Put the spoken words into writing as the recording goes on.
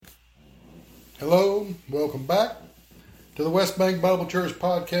Hello, welcome back to the West Bank Bible Church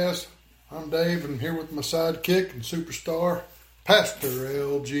podcast. I'm Dave, and I'm here with my sidekick and superstar, Pastor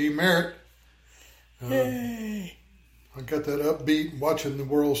L.G. Merritt. Yay! I got that upbeat watching the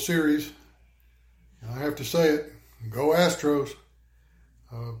World Series. I have to say it, go Astros.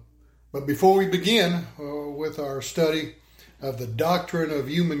 But before we begin with our study of the doctrine of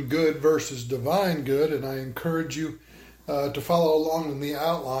human good versus divine good, and I encourage you to follow along in the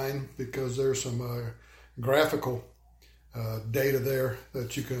outline because there's some graphical data there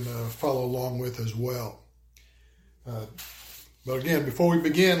that you can follow along with as well. But again, before we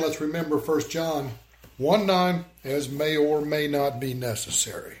begin, let's remember 1 John 1:9, as may or may not be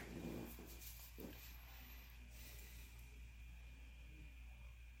necessary.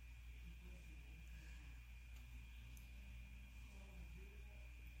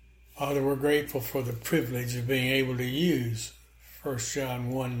 Father, we're grateful for the privilege of being able to use 1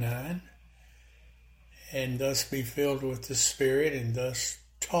 John 1:9 and thus be filled with the Spirit and thus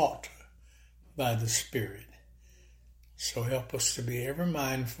taught by the Spirit. So help us to be ever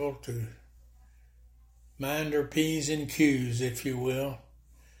mindful to mind our P's and Q's, if you will,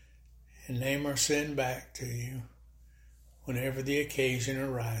 and name our sin back to you whenever the occasion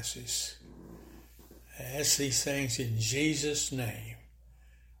arises. I ask these things in Jesus' name.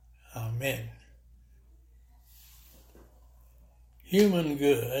 Amen. Human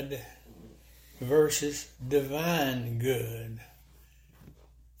good versus divine good.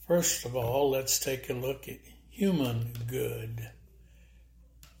 First of all, let's take a look at human good.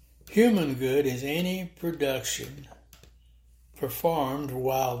 Human good is any production performed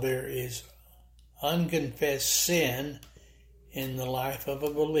while there is unconfessed sin in the life of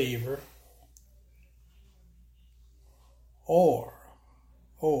a believer, or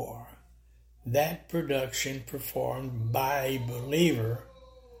that production performed by a believer,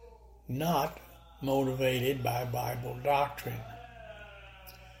 not motivated by Bible doctrine.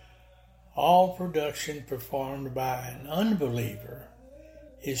 All production performed by an unbeliever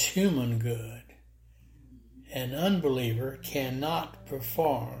is human good. An unbeliever cannot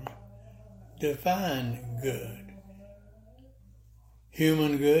perform divine good.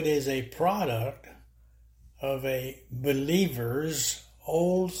 Human good is a product of a believer's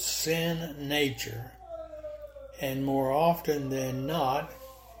old sin nature, and more often than not,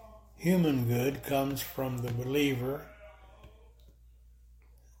 human good comes from the believer,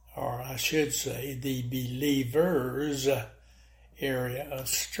 or I should say the believer's area of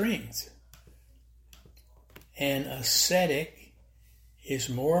strength. An ascetic is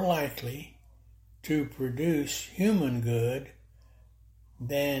more likely to produce human good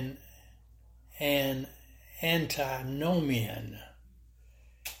than an antinomian.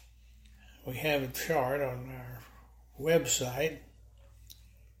 We have a chart on our website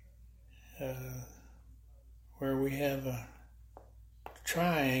where we have a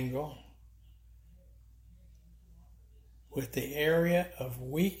triangle with the area of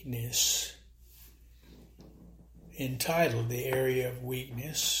weakness, entitled the area of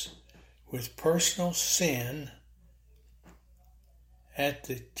weakness, with personal sin at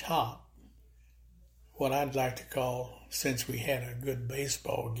the top. What I'd like to call, since we had a good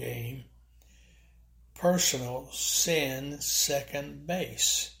baseball game, personal sin second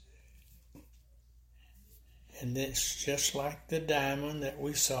base. And it's just like the diamond that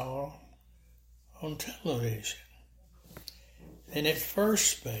we saw on television. And at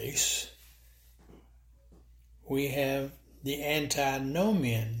first base, we have the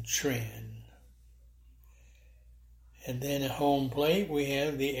antinomian trend. And then at home plate, we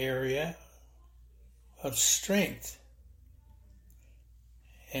have the area of strength.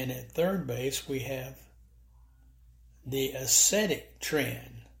 And at third base, we have the ascetic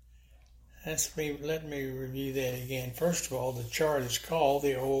trend. Let me review that again. First of all, the chart is called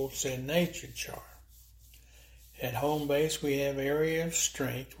the Old Sin Nature chart. At home base, we have area of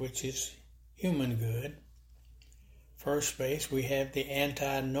strength, which is human good. First base, we have the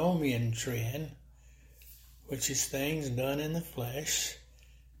antinomian trend, which is things done in the flesh.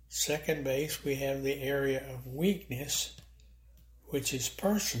 Second base, we have the area of weakness, which is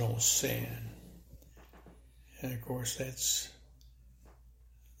personal sin. And of course, that's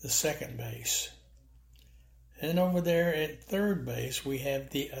the second base. And over there at third base, we have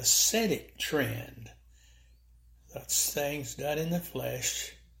the ascetic trend. That's things done in the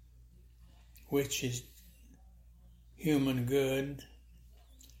flesh, which is human good.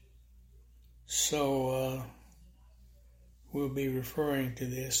 So we'll be referring to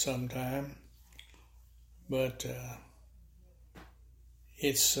this sometime, but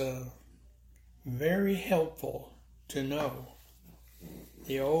it's very helpful to know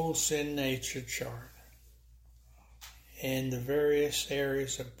the old sin nature chart and the various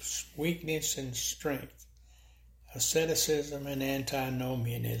areas of weakness and strength, asceticism and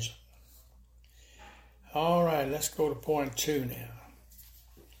antinomianism. All right, let's go to point 2 now.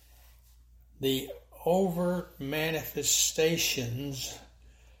 The overt manifestations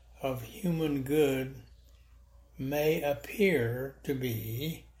of human good may appear to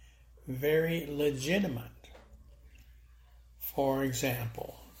be very legitimate. For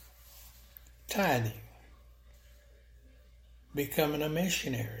example, tithing, becoming a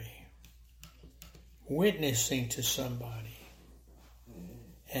missionary, witnessing to somebody,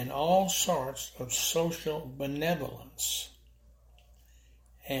 and all sorts of social benevolence.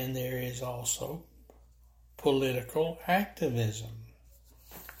 And there is also political activism,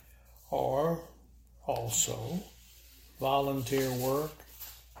 or also volunteer work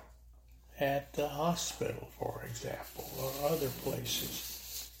at the hospital, for example, or other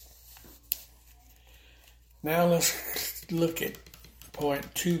places. Now let's look at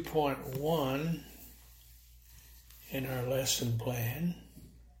point 2.1 in our lesson plan.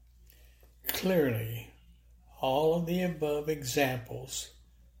 Clearly, all of the above examples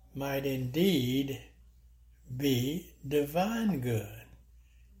might indeed be divine good.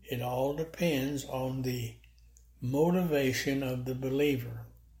 It all depends on the motivation of the believer.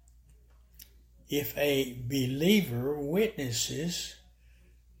 If a believer witnesses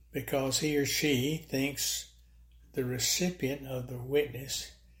because he or she thinks the recipient of the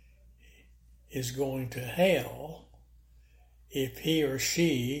witness is going to hell, if he or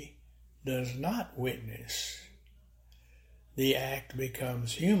she does not witness, the act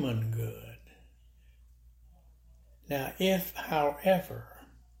becomes human good. Now, if, however,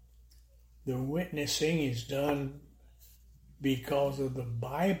 the witnessing is done because of the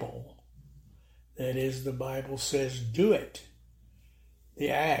Bible, that is, the Bible says do it, the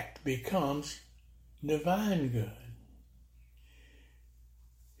act becomes divine good.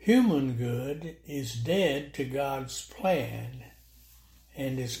 Human good is dead to God's plan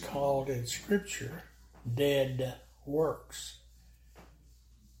and is called in Scripture dead works.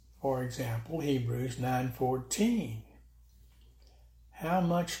 For example, Hebrews 9:14. How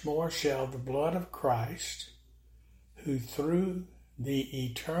much more shall the blood of Christ, who through the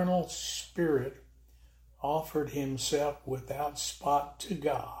eternal Spirit offered himself without spot to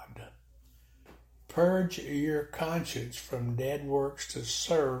God, purge your conscience from dead works to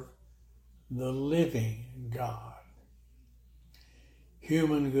serve the living God.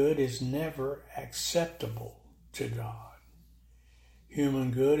 Human good is never acceptable to God.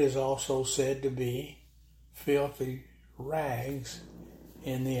 Human good is also said to be filthy rags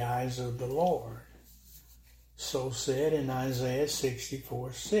in the eyes of the Lord. So said in Isaiah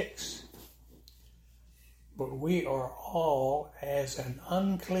 64:6. But we are all as an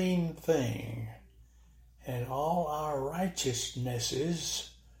unclean thing, and all our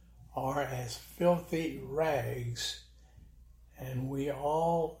righteousnesses are as filthy rags, and we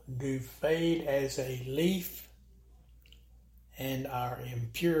all do fade as a leaf, and our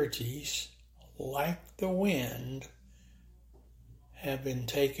impurities, like the wind, have been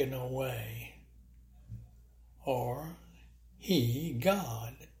taken away. Or He,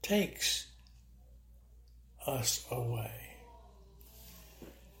 God, takes us away.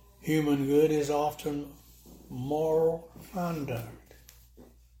 Human good is often moral conduct.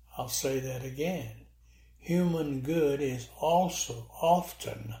 I'll say that again. Human good is also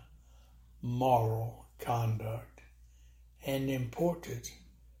often moral conduct and important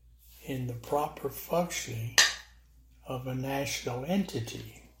in the proper functioning of a national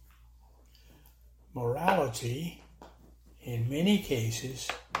entity. Morality, in many cases,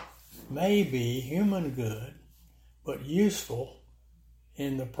 may be human good, but useful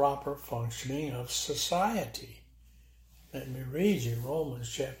in the proper functioning of society. Let me read you Romans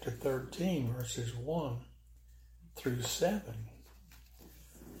chapter 13, verses 1 through 7.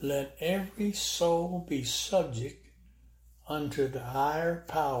 Let every soul be subject unto the higher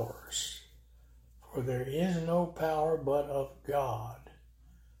powers, for there is no power but of God.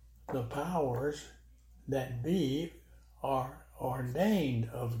 The powers that be are ordained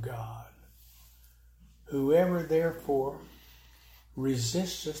of God. Whoever therefore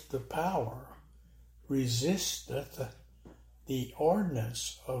resisteth the power, resisteth the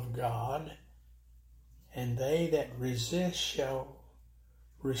ordinance of God, and they that resist shall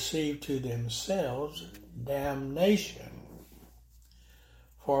receive to themselves damnation.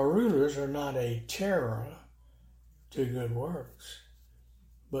 For rulers are not a terror to good works,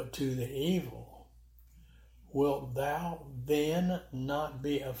 but to the evil. Wilt thou then not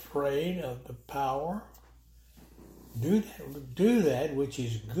be afraid of the power? do that which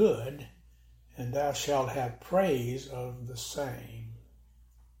is good, and thou shalt have praise of the same.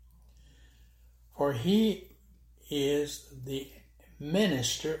 For he is the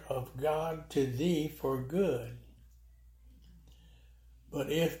minister of God to thee for good.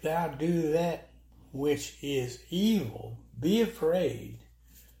 But if thou do that which is evil, be afraid,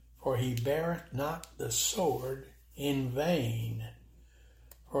 for he beareth not the sword in vain.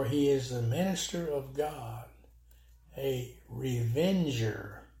 For he is the minister of God, a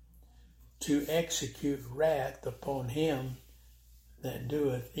revenger, to execute wrath upon him that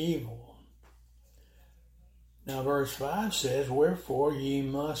doeth evil. Now verse 5 says, wherefore ye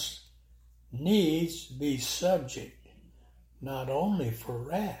must needs be subject, not only for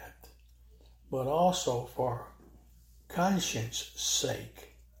wrath, but also for conscience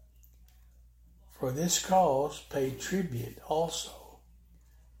sake. For this cause pay tribute also,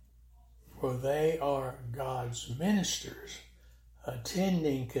 for they are God's ministers,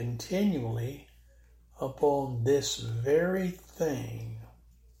 attending continually upon this very thing.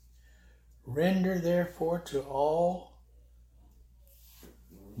 Render therefore to all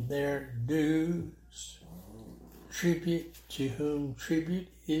their dues, tribute to whom tribute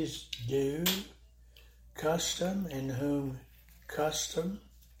is due, custom in whom custom,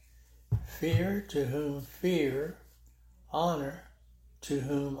 fear to whom fear, honor to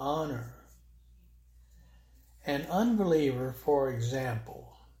whom honor. An unbeliever, for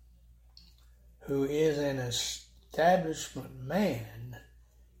example, who is an establishment man,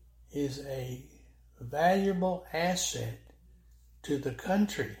 is a valuable asset to the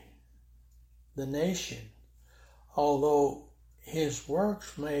country, the nation, although his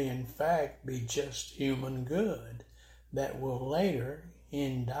works may in fact be just human good that will later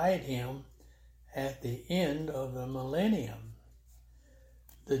indict him at the end of the millennium.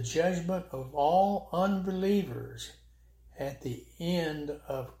 The judgment of all unbelievers at the end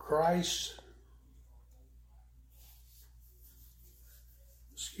of Christ's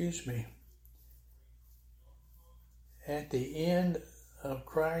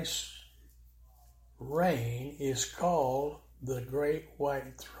reign is called the Great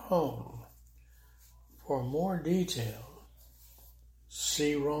White Throne. For more detail,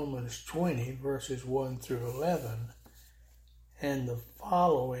 see Romans 20 verses 1 through 11 and the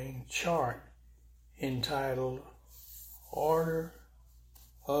following chart entitled Order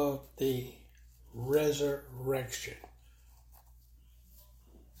of the Resurrection.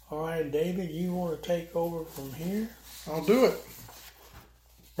 All right, David, you want to take over from here? I'll do it.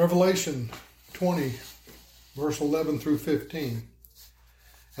 Revelation 20, verse 11 through 15.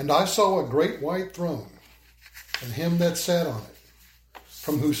 And I saw a great white throne, and him that sat on it,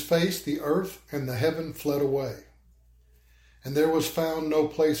 from whose face the earth and the heaven fled away, and there was found no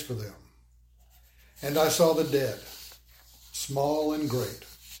place for them. And I saw the dead, small and great,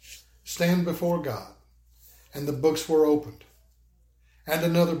 stand before God, and the books were opened. And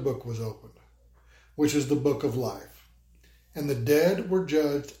another book was opened, which is the book of life. And the dead were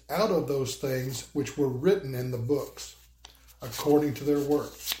judged out of those things which were written in the books, according to their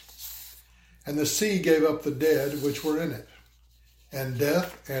works. And the sea gave up the dead which were in it, and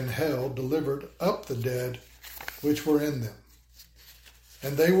death and hell delivered up the dead which were in them.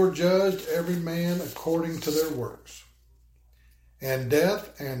 And they were judged every man according to their works. And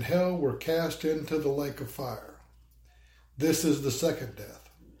death and hell were cast into the lake of fire. This is the second death.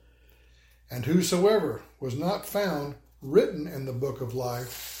 And whosoever was not found written in the book of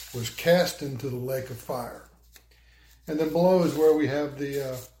life was cast into the lake of fire. And then below is where we have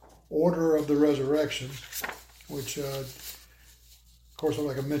the order of the resurrection, which, of course,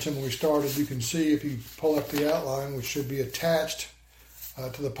 like I mentioned when we started, you can see if you pull up the outline, which should be attached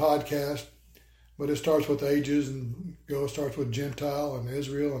to the podcast. But it starts with ages and starts with Gentile and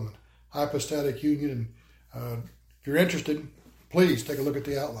Israel and hypostatic union. And if you're interested, please take a look at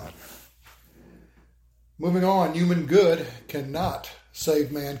the outline. Moving on, human good cannot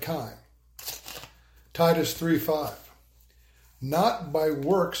save mankind. Titus 3:5. Not by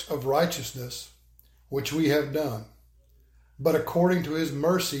works of righteousness which we have done, but according to his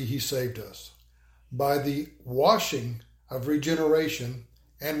mercy he saved us, by the washing of regeneration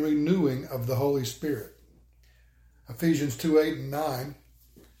and renewing of the Holy Spirit. Ephesians 2:8 and 9.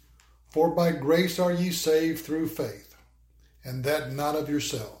 For by grace are ye saved through faith, and that not of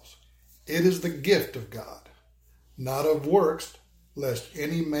yourselves. It is the gift of God, not of works, lest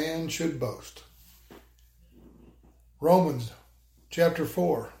any man should boast. Romans chapter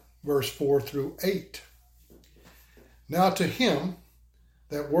 4, verse 4 through 8. Now to him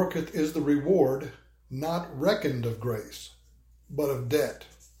that worketh is the reward not reckoned of grace, but of debt.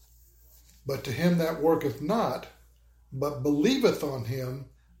 But to him that worketh not, but believeth on him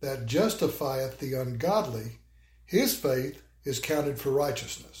that justifieth the ungodly, his faith is counted for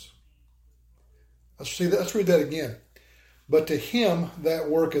righteousness. Let's read that again. But to him that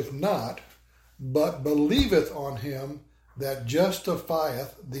worketh not, but believeth on him that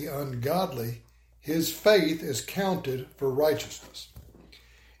justifieth the ungodly, his faith is counted for righteousness.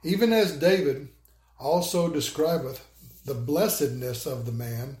 Even as David also describeth the blessedness of the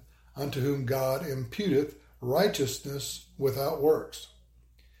man unto whom God imputeth righteousness without works,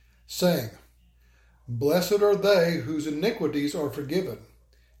 saying, Blessed are they whose iniquities are forgiven,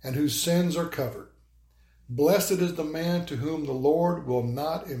 and whose sins are covered. Blessed is the man to whom the Lord will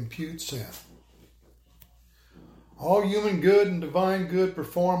not impute sin. All human good and divine good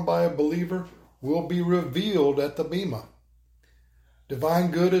performed by a believer will be revealed at the Bema.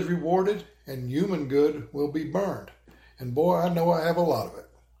 Divine good is rewarded, and human good will be burned. And boy, I know I have a lot of it.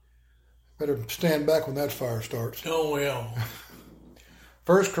 Better stand back when that fire starts. Oh, well.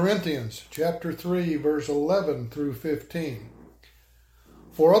 1 Corinthians chapter 3, verse 11 through 15.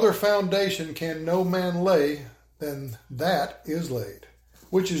 For other foundation can no man lay than that is laid,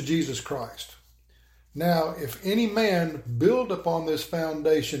 which is Jesus Christ. Now, if any man build upon this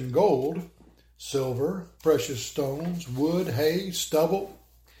foundation gold, silver, precious stones, wood, hay, stubble,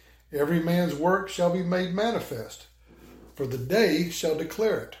 every man's work shall be made manifest, for the day shall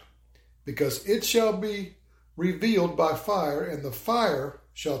declare it, because it shall be revealed by fire, and the fire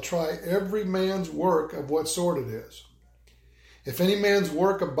shall try every man's work of what sort it is. If any man's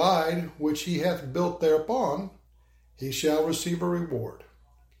work abide which he hath built thereupon, he shall receive a reward.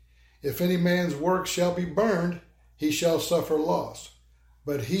 If any man's work shall be burned, he shall suffer loss,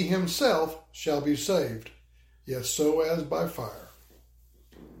 but he himself shall be saved, yet so as by fire.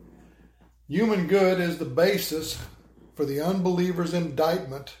 Human good is the basis for the unbeliever's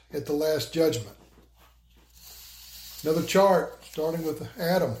indictment at the last judgment. Another chart, starting with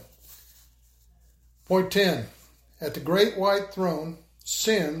Adam. Point 10. At the great white throne,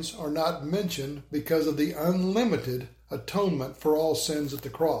 sins are not mentioned because of the unlimited atonement for all sins at the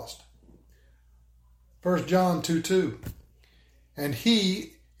cross. 1 John 2:2. And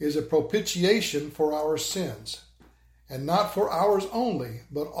he is a propitiation for our sins, and not for ours only,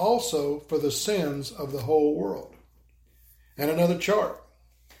 but also for the sins of the whole world. And another chart.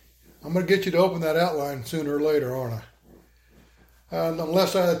 I'm going to get you to open that outline sooner or later, aren't I?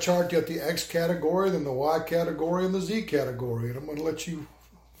 Unless I chart you at the X category, then the Y category, and the Z category. And I'm going to let you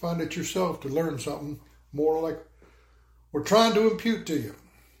find it yourself to learn something more like we're trying to impute to you.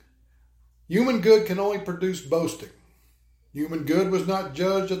 Human good can only produce boasting. Human good was not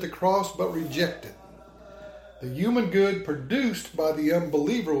judged at the cross, but rejected. The human good produced by the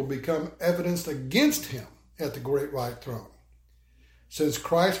unbeliever will become evidence against him at the great white throne. Since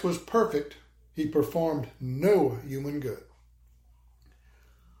Christ was perfect, he performed no human good.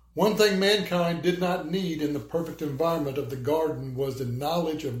 One thing mankind did not need in the perfect environment of the garden was the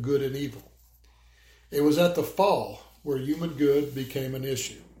knowledge of good and evil. It was at the fall where human good became an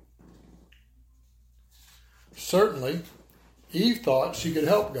issue. Certainly, Eve thought she could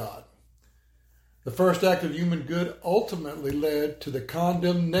help God. The first act of human good ultimately led to the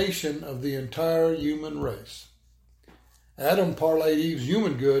condemnation of the entire human race. Adam parlayed Eve's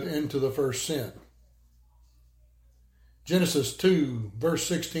human good into the first sin. Genesis 2, verse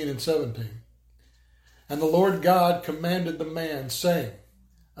 16 and 17. And the Lord God commanded the man, saying,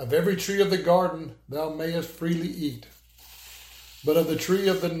 Of every tree of the garden thou mayest freely eat, but of the tree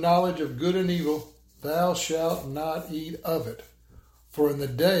of the knowledge of good and evil thou shalt not eat of it. For in the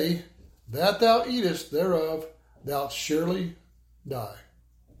day that thou eatest thereof thou shalt surely die.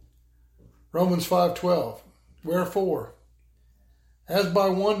 Romans 5:12. Wherefore, as by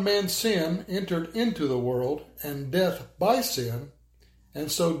one man's sin entered into the world, and death by sin, and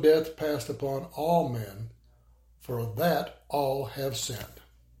so death passed upon all men, for that all have sinned.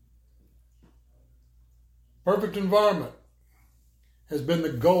 Perfect environment has been the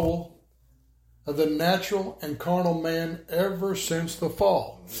goal of the natural and carnal man ever since the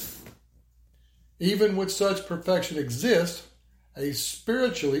fall. Even with such perfection exists, a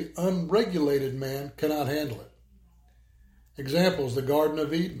spiritually unregulated man cannot handle it. Examples: the Garden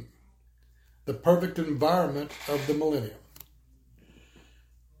of Eden, the perfect environment of the millennium.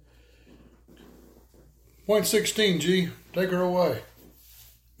 Point 16, G. Take her away.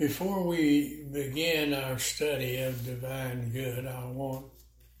 Before we begin our study of divine good, I want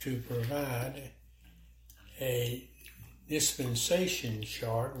to provide a dispensation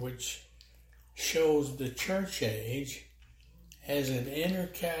chart which shows the church age as an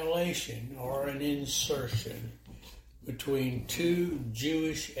intercalation or an insertion between two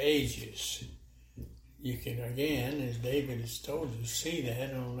Jewish ages. you can, again, as David has told you, see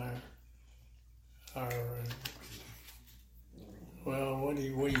that on our well, what do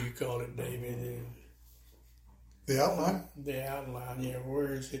you call it, David? The outline? The outline, yeah. Where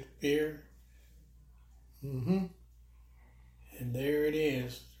does it appear? Mm-hmm. And there it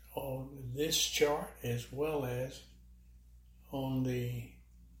is on this chart as well as on the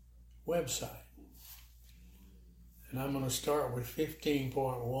website. And I'm going to start with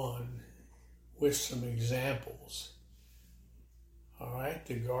 15.1 with some examples. All right,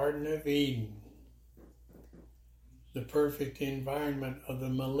 the Garden of Eden, the perfect environment of the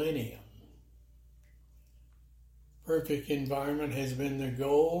millennium. Perfect environment has been the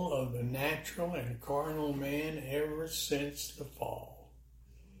goal of the natural and carnal man ever since the fall.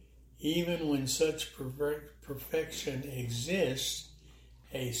 Even when such perfection exists,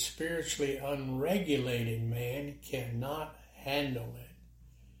 a spiritually unregulated man cannot handle it.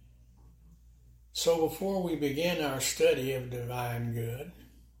 So before we begin our study of divine good,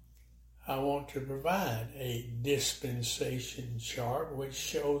 I want to provide a dispensation chart which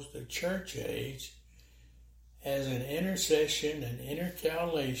shows the church age as an intercession and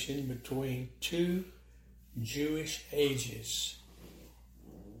intercalation between two Jewish ages,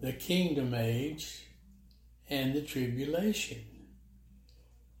 the kingdom age and the tribulation.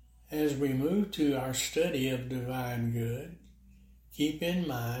 As we move to our study of divine good, keep in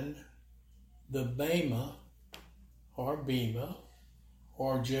mind the Bema or Bema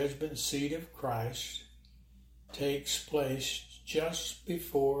or judgment seat of Christ takes place just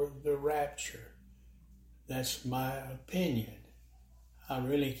before the rapture. That's my opinion. I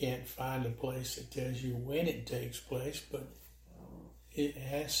really can't find a place that tells you when it takes place, but it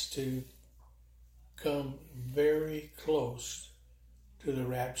has to come very close to the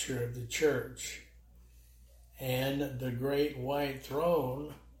rapture of the church. And the great white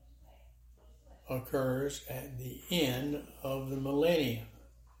throne occurs at the end of the millennium.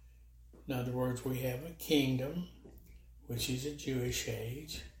 In other words, we have a kingdom, which is a Jewish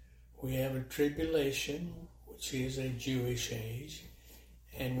age. We have a tribulation, which is a Jewish age.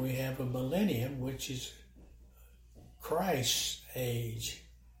 And we have a millennium, which is Christ's age.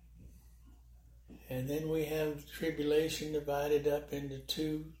 And then we have tribulation divided up into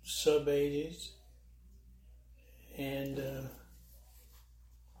two sub-ages. And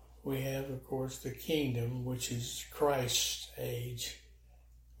we have, of course, the kingdom, which is Christ's age,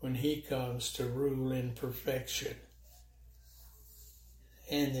 when he comes to rule in perfection.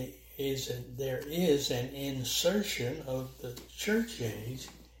 And there is an insertion of the church age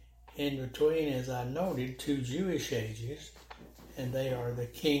in between, as I noted, two Jewish ages, and they are the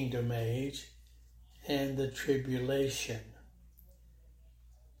kingdom age and the tribulation.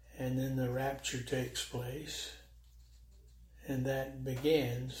 And then the rapture takes place, and that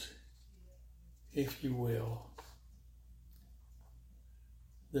begins, if you will,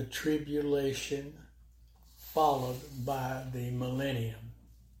 the tribulation followed by the millennium.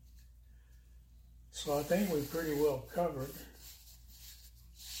 So I think we've pretty well covered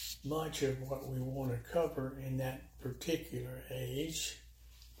much of what we want to cover in that particular age,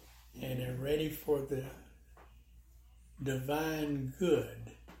 and are ready for the divine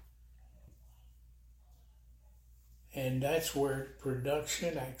good. And that's where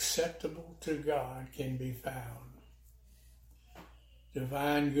production acceptable to God can be found.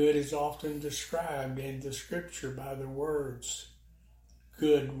 Divine good is often described in the scripture by the words,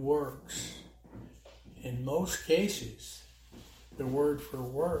 good works. In most cases, the word for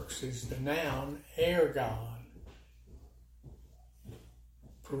works is the noun ergon,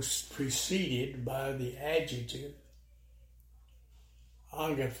 preceded by the adjective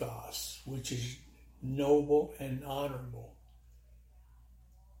agathos, which is noble and honorable.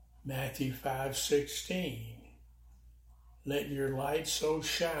 Matthew 5:16. Let your light so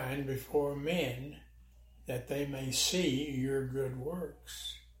shine before men that they may see your good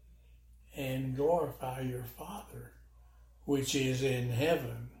works and glorify your Father which is in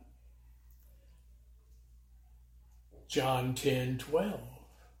heaven. John 10:12.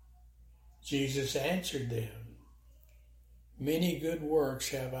 Jesus answered them, many good works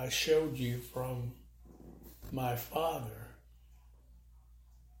have I showed you from my Father.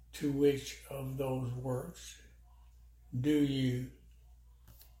 To which of those works do you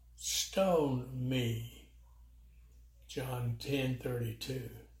stone me? John 10:32.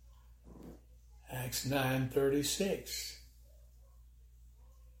 Acts 9:36.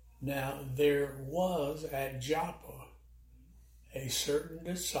 Now there was at Joppa a certain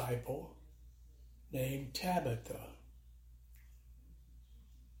disciple named Tabitha,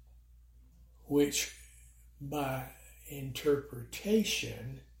 which by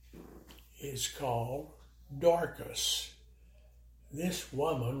interpretation is called Dorcas. This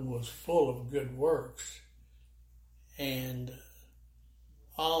woman was full of good works and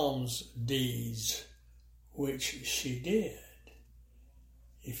alms deeds, which she did.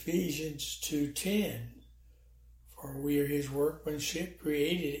 Ephesians 2:10, for we are his workmanship,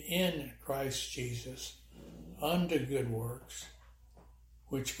 created in Christ Jesus unto good works,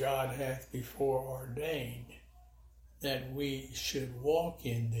 which God hath before ordained that we should walk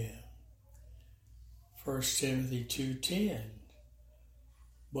in them. 1 Timothy 2:10,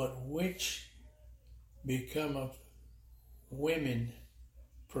 but which become of women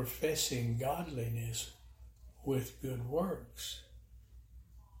professing godliness with good works.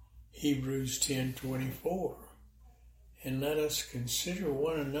 Hebrews 10:24, and let us consider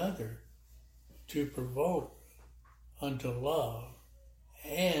one another to provoke unto love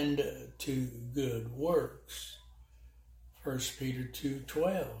and to good works. 1 Peter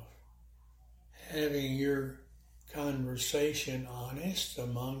 2:12, having your conversation honest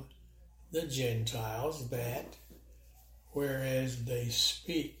among the Gentiles, that, whereas they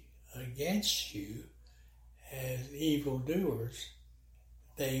speak against you as evildoers,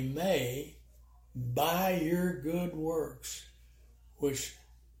 they may, by your good works, which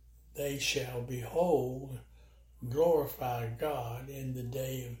they shall behold, glorify God in the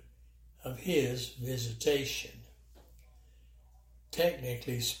day of his visitation.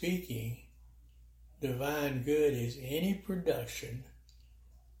 Technically speaking, divine good is any production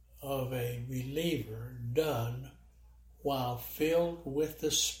of a believer done while filled with the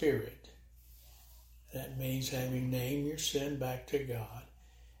Spirit. That means having named your sin back to God,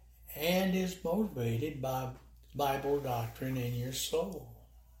 and is motivated by Bible doctrine in your soul.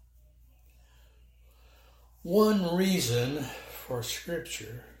 One reason for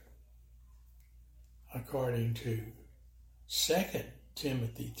Scripture, according to 2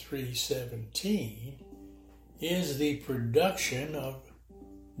 Timothy 3:17, is the production of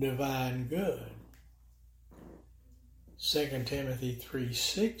divine good. 2 Timothy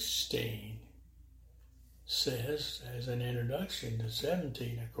 3:16 says, as an introduction to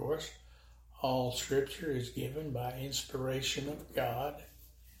 17, of course, all Scripture is given by inspiration of God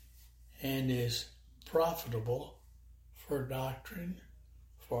and is profitable for doctrine,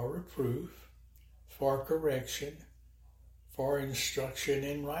 for reproof, for correction, for instruction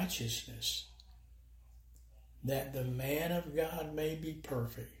in righteousness, that the man of God may be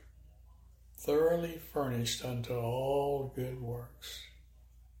perfect, thoroughly furnished unto all good works.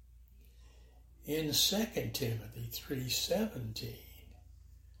 In 2 Timothy 3:17,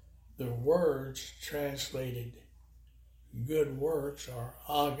 the words translated good works are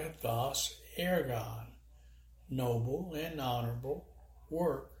agathos ergon, noble and honorable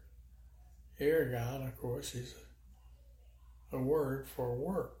work. Ergon, of course, is a word for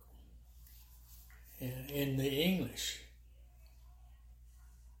work in the English.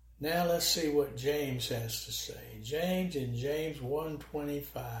 Now let's see what James has to say. James in James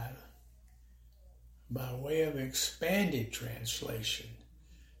 1:25, by way of expanded translation,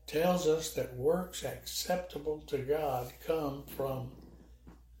 tells us that works acceptable to God come from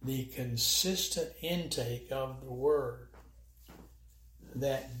the consistent intake of the Word,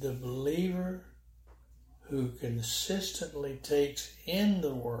 that the believer who consistently takes in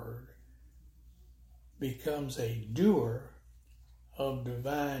the Word becomes a doer of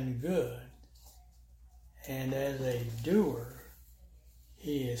divine good, and as a doer,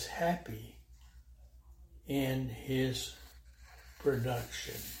 he is happy in his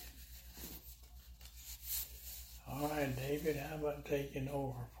production. All right, David, how about taking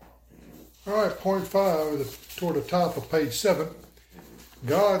over for me? All right, point 5, toward the top of page 7.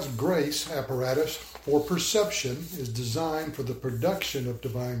 God's grace apparatus for perception is designed for the production of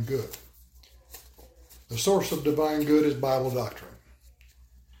divine good. The source of divine good is Bible doctrine.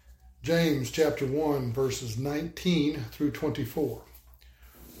 James chapter 1, verses 19 through 24.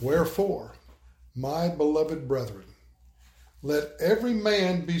 Wherefore, my beloved brethren, let every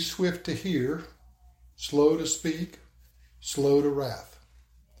man be swift to hear, slow to speak, slow to wrath.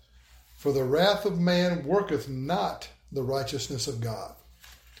 For the wrath of man worketh not the righteousness of God.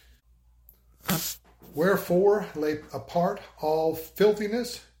 Wherefore lay apart all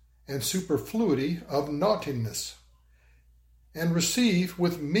filthiness and superfluity of naughtiness, and receive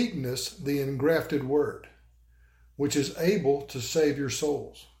with meekness the engrafted word, which is able to save your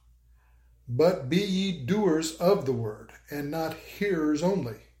souls. But be ye doers of the word, and not hearers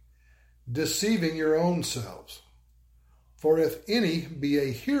only, deceiving your own selves. For if any be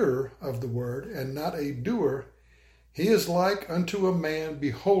a hearer of the word, and not a doer, he is like unto a man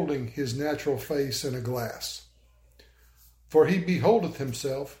beholding his natural face in a glass. For he beholdeth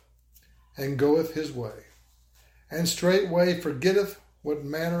himself, and goeth his way, and straightway forgetteth what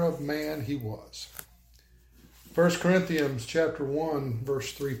manner of man he was. 1 Corinthians chapter 1,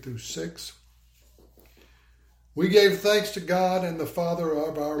 verse 3 through 6. We gave thanks to God and the Father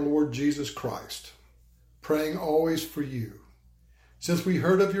of our Lord Jesus Christ, praying always for you, since we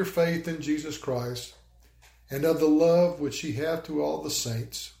heard of your faith in Jesus Christ, and of the love which ye have to all the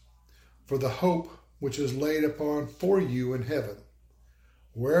saints, for the hope which is laid upon for you in heaven,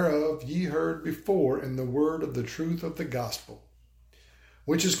 whereof ye heard before in the word of the truth of the gospel,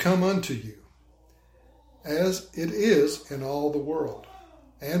 which is come unto you, as it is in all the world,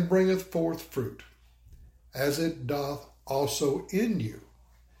 and bringeth forth fruit, as it doth also in you,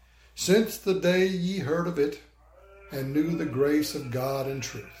 since the day ye heard of it, and knew the grace of God in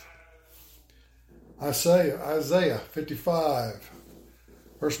truth. Isaiah 55,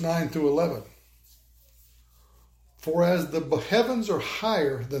 verse 9 through 11. For as the heavens are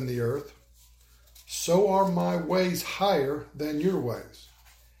higher than the earth, so are my ways higher than your ways,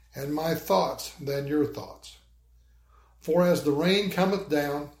 and my thoughts than your thoughts. For as the rain cometh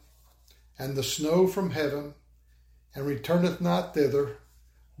down, and the snow from heaven, and returneth not thither,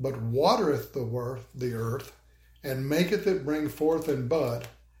 but watereth the earth, and maketh it bring forth and bud,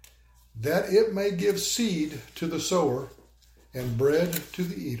 that it may give seed to the sower, and bread to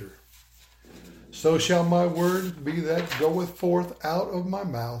the eater. So shall my word be that goeth forth out of my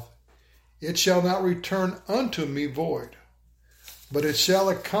mouth. It shall not return unto me void, but it shall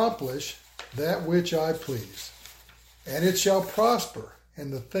accomplish that which I please, and it shall prosper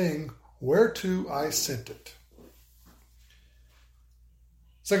in the thing whereto I sent it.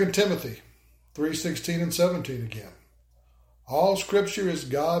 2 Timothy 3:16 and 17 again. All Scripture is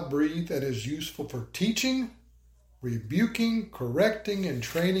God-breathed and is useful for teaching, rebuking, correcting, and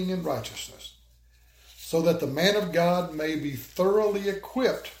training in righteousness, so that the man of God may be thoroughly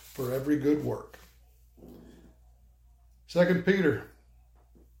equipped for every good work. 2 Peter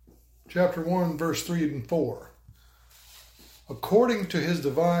chapter 1, verse 3 and 4. According to his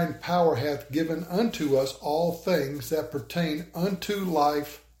divine power hath given unto us all things that pertain unto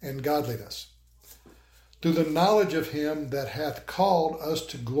life and godliness, through the knowledge of him that hath called us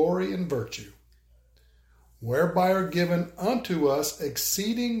to glory and virtue, whereby are given unto us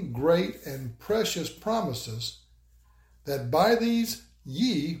exceeding great and precious promises, that by these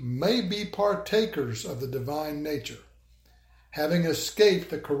ye may be partakers of the divine nature, having escaped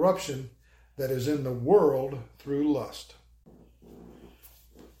the corruption that is in the world through lust.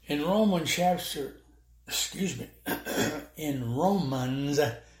 In Romans chapter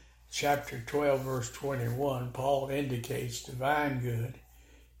 12, verse 21, Paul indicates divine good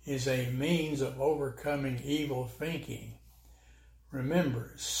is a means of overcoming evil thinking.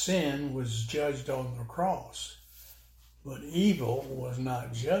 Remember, sin was judged on the cross, but evil was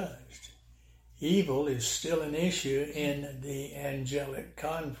not judged. Evil is still an issue in the angelic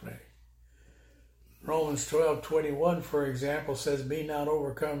conflict. Romans 12:21, for example, says, "Be not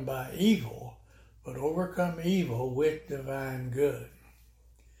overcome by evil, but overcome evil with divine good."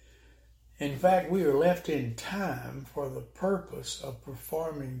 In fact, we are left in time for the purpose of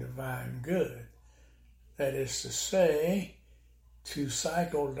performing divine good. That is to say, to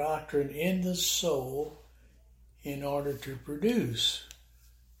cycle doctrine in the soul in order to produce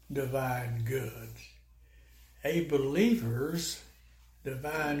divine good. A believer's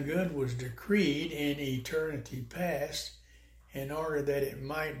divine good was decreed in eternity past in order that it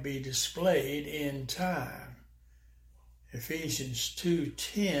might be displayed in time. Ephesians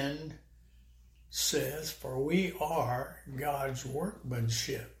 2:10 says, "For we are God's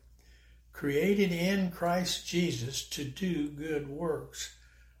workmanship, created in Christ Jesus to do good works,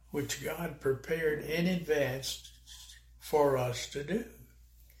 which God prepared in advance for us to do."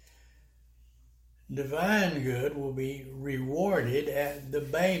 Divine good will be rewarded at the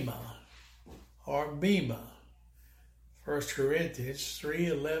Bema or Bema. 1 Corinthians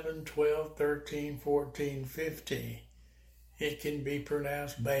 3:11, 12, 13, 14, 15. It can be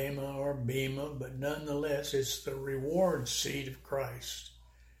pronounced Bema or Bema, but nonetheless it's the reward seat of Christ.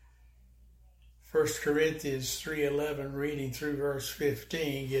 1 Corinthians 3:11, reading through verse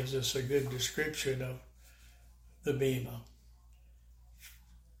 15, gives us a good description of the Bema.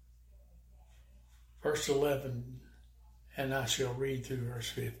 Verse 11, and I shall read through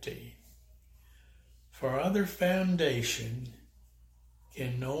verse 15. "For other foundation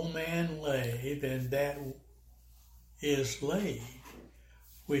can no man lay than that is laid,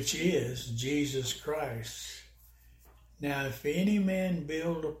 which is Jesus Christ. Now if any man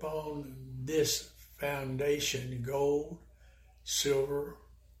build upon this foundation gold, silver,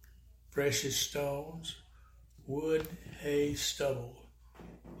 precious stones, wood, hay, stubble,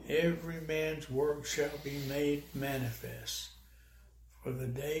 every man's work shall be made manifest, for the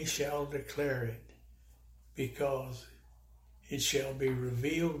day shall declare it, because it shall be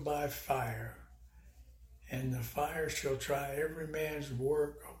revealed by fire, and the fire shall try every man's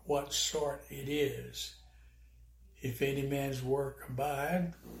work of what sort it is. If any man's work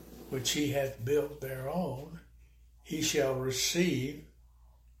abide, which he hath built thereon, he shall receive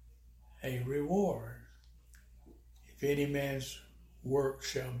a reward. If any man's work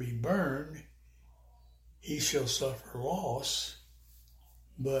shall be burned, he shall suffer loss,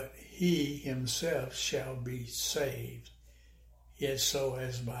 but he himself shall be saved, yet so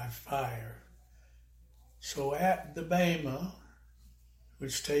as by fire. So at the Bema,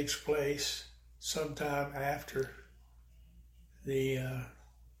 which takes place sometime after we're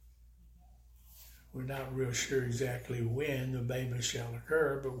not real sure exactly when the Bema shall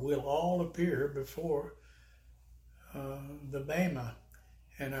occur, but we'll all appear before the Bema,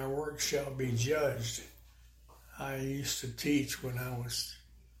 and our work shall be judged. I used to teach when I was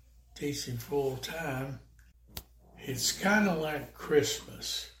teaching full time. It's kind of like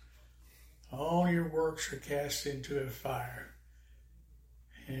Christmas. All your works are cast into a fire.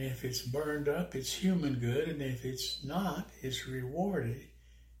 And if it's burned up, it's human good, and if it's not, it's rewarded,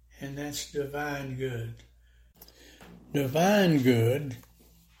 and that's divine good. Divine good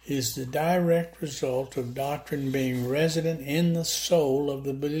is the direct result of doctrine being resident in the soul of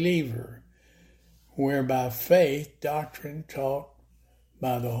the believer, whereby faith, doctrine taught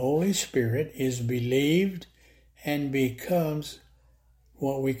by the Holy Spirit, is believed and becomes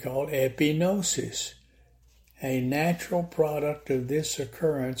what we call epignosis. A natural product of this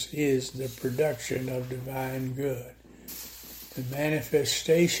occurrence is the production of divine good. The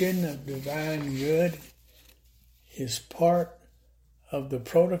manifestation of divine good is part of the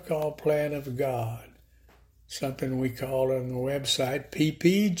protocol plan of God, something we call on the website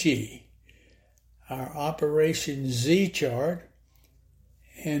PPG, our Operation Z chart,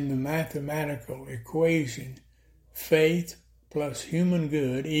 and the mathematical equation faith plus human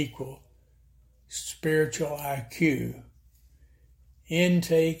good equal spiritual IQ,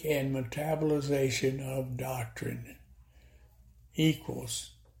 intake and metabolization of doctrine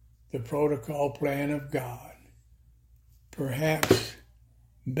equals the protocol plan of God. Perhaps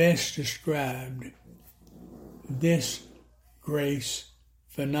best described this grace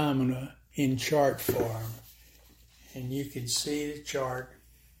phenomena in chart form. And you can see the chart.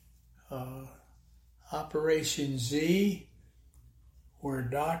 Operation Z, where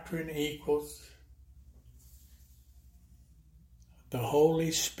doctrine equals the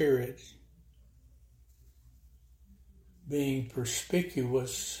Holy Spirit being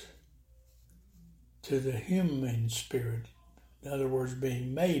perspicuous to the human spirit. In other words,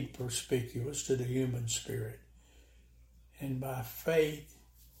 being made perspicuous to the human spirit. And by faith,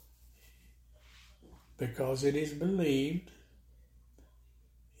 because it is believed,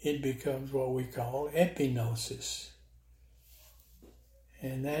 it becomes what we call epignosis.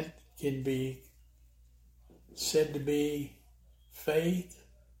 And that can be said to be faith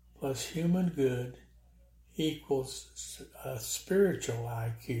plus human good equals a spiritual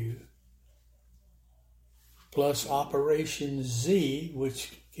IQ plus Operation Z,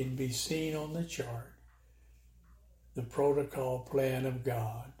 which can be seen on the chart, the protocol plan of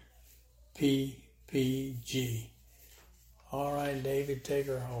God, PPG. All right, David, take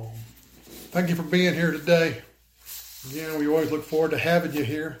her home. Thank you for being here today. Again, we always look forward to having you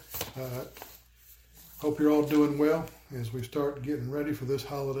here. Hope you're all doing well as we start getting ready for this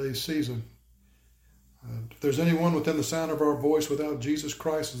holiday season. If there's anyone within the sound of our voice without Jesus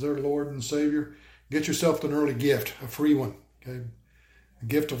Christ as their Lord and Savior, get yourself an early gift, a free one, okay? A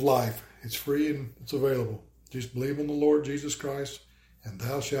gift of life. It's free and it's available. Just believe on the Lord Jesus Christ and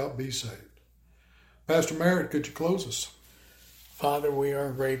thou shalt be saved. Pastor Merritt, could you close us? Father, we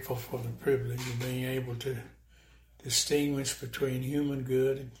are grateful for the privilege of being able to distinguish between human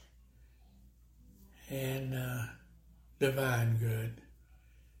good and divine good.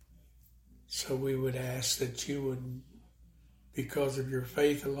 So we would ask that you would, because of your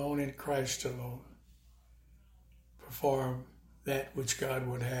faith alone in Christ alone, perform that which God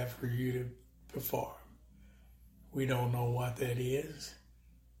would have for you to perform. We don't know what that is,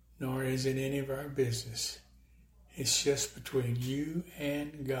 nor is it any of our business. It's just between you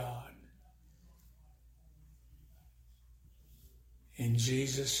and God. In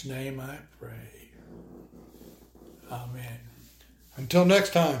Jesus' name I pray. Amen. Until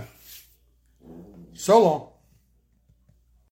next time, so long.